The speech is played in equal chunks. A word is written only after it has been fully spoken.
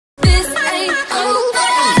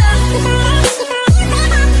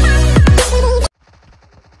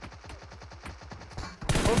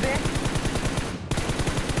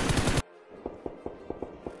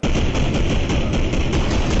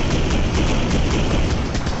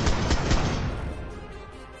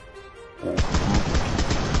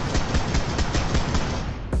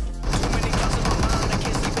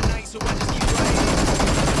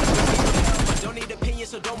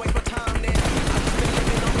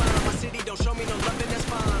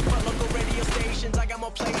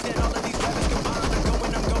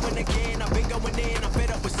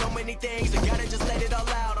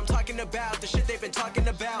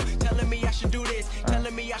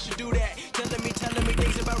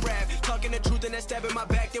I rap. Talking the truth and that stab in my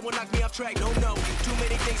back, they will knock me off track. No, no. Too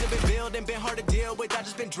many things have been built and been hard to deal with. I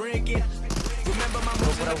just been drinking. Remember my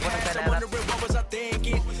moves in the past, I'm wondering what was I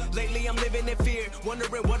thinking. Lately I'm living in fear,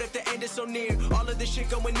 wondering what if the end is so near. All of this shit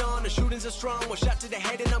going on, the shootings are strong. One shot to the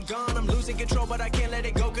head and I'm gone. I'm losing control but I can't let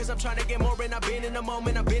it go, cause I'm trying to get more. And I've been in the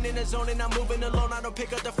moment, I've been in the zone, and I'm moving alone. I don't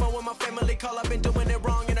pick up the phone when my family call. I've been doing it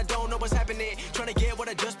wrong and I don't know what's happening. Trying to get what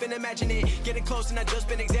I just been imagining. Getting close and I just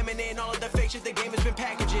been examining all of the fake shit the game has been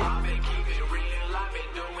packaging. I've been keeping it real, I've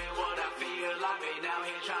been doing what I feel. I've been out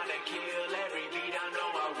here trying to kill every beat, I know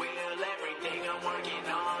I will. Everything I'm working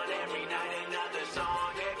on, every night another song.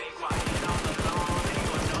 They be quiet all alone, they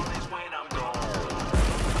gon' notice when I'm gone.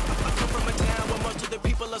 I come from a town where most of the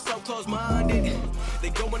people are so close-minded. They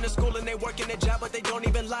go into school and they work in a job but they don't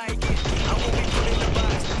even like it. I won't be put in a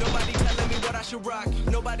box, nobody telling me what I should rock.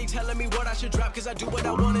 Nobody telling me what I should drop, cause I do what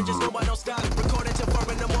I want and just know I don't stop. Recording till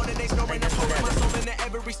 4 in the morning, they snoring. I'm pouring my soul into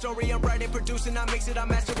every story. I'm writing, producing, I mix it, I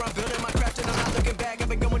master, I'm building my craft and I'm not looking back. I've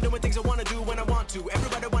been going doing things I wanna do when I want to.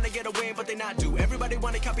 Everybody wanna get a win but they not do. Everybody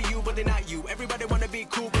wanna copy you but they not you. Everybody wanna be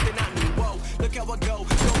cool but they not new. Whoa, look how I go.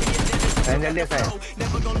 Don't be a dentist,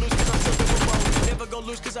 never gonna lose cause I'm still doing well. Never gonna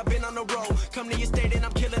lose cause I've been on the road. Come to your state and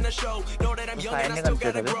I'm killing the show. Know that I'm young and I still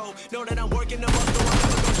gotta grow. Know that I'm working them up, so I'm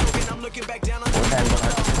never gonna choke. And I'm looking back down on the road.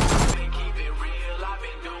 I've been keeping it real, I've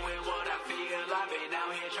been doing what I feel. I've been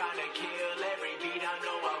out here trying to kill every beat, I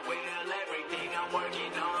know I will. Everything I'm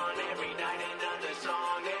working on, every night another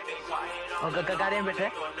song. They've been quiet all alone,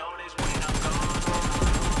 they gon' notice when I'm gone.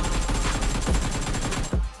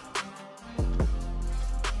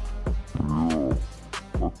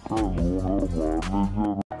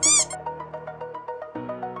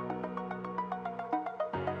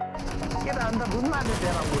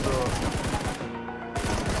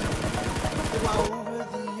 Over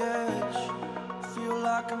the edge, feel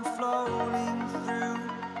like I'm floating through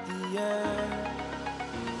the air.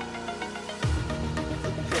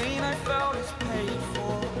 The pain I felt is paid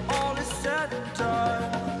for, all is said and done.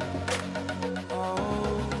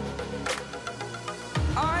 Oh,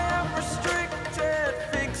 I am restricted,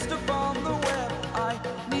 fixed upon the web. I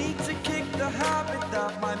need to kick the habit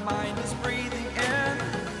that my mind is breathing in.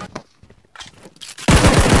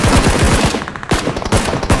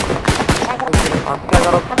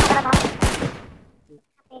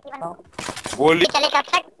 गोली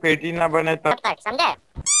पेटी ना बने तब तक समझे?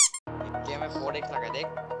 क्या मैं 4x लगा देख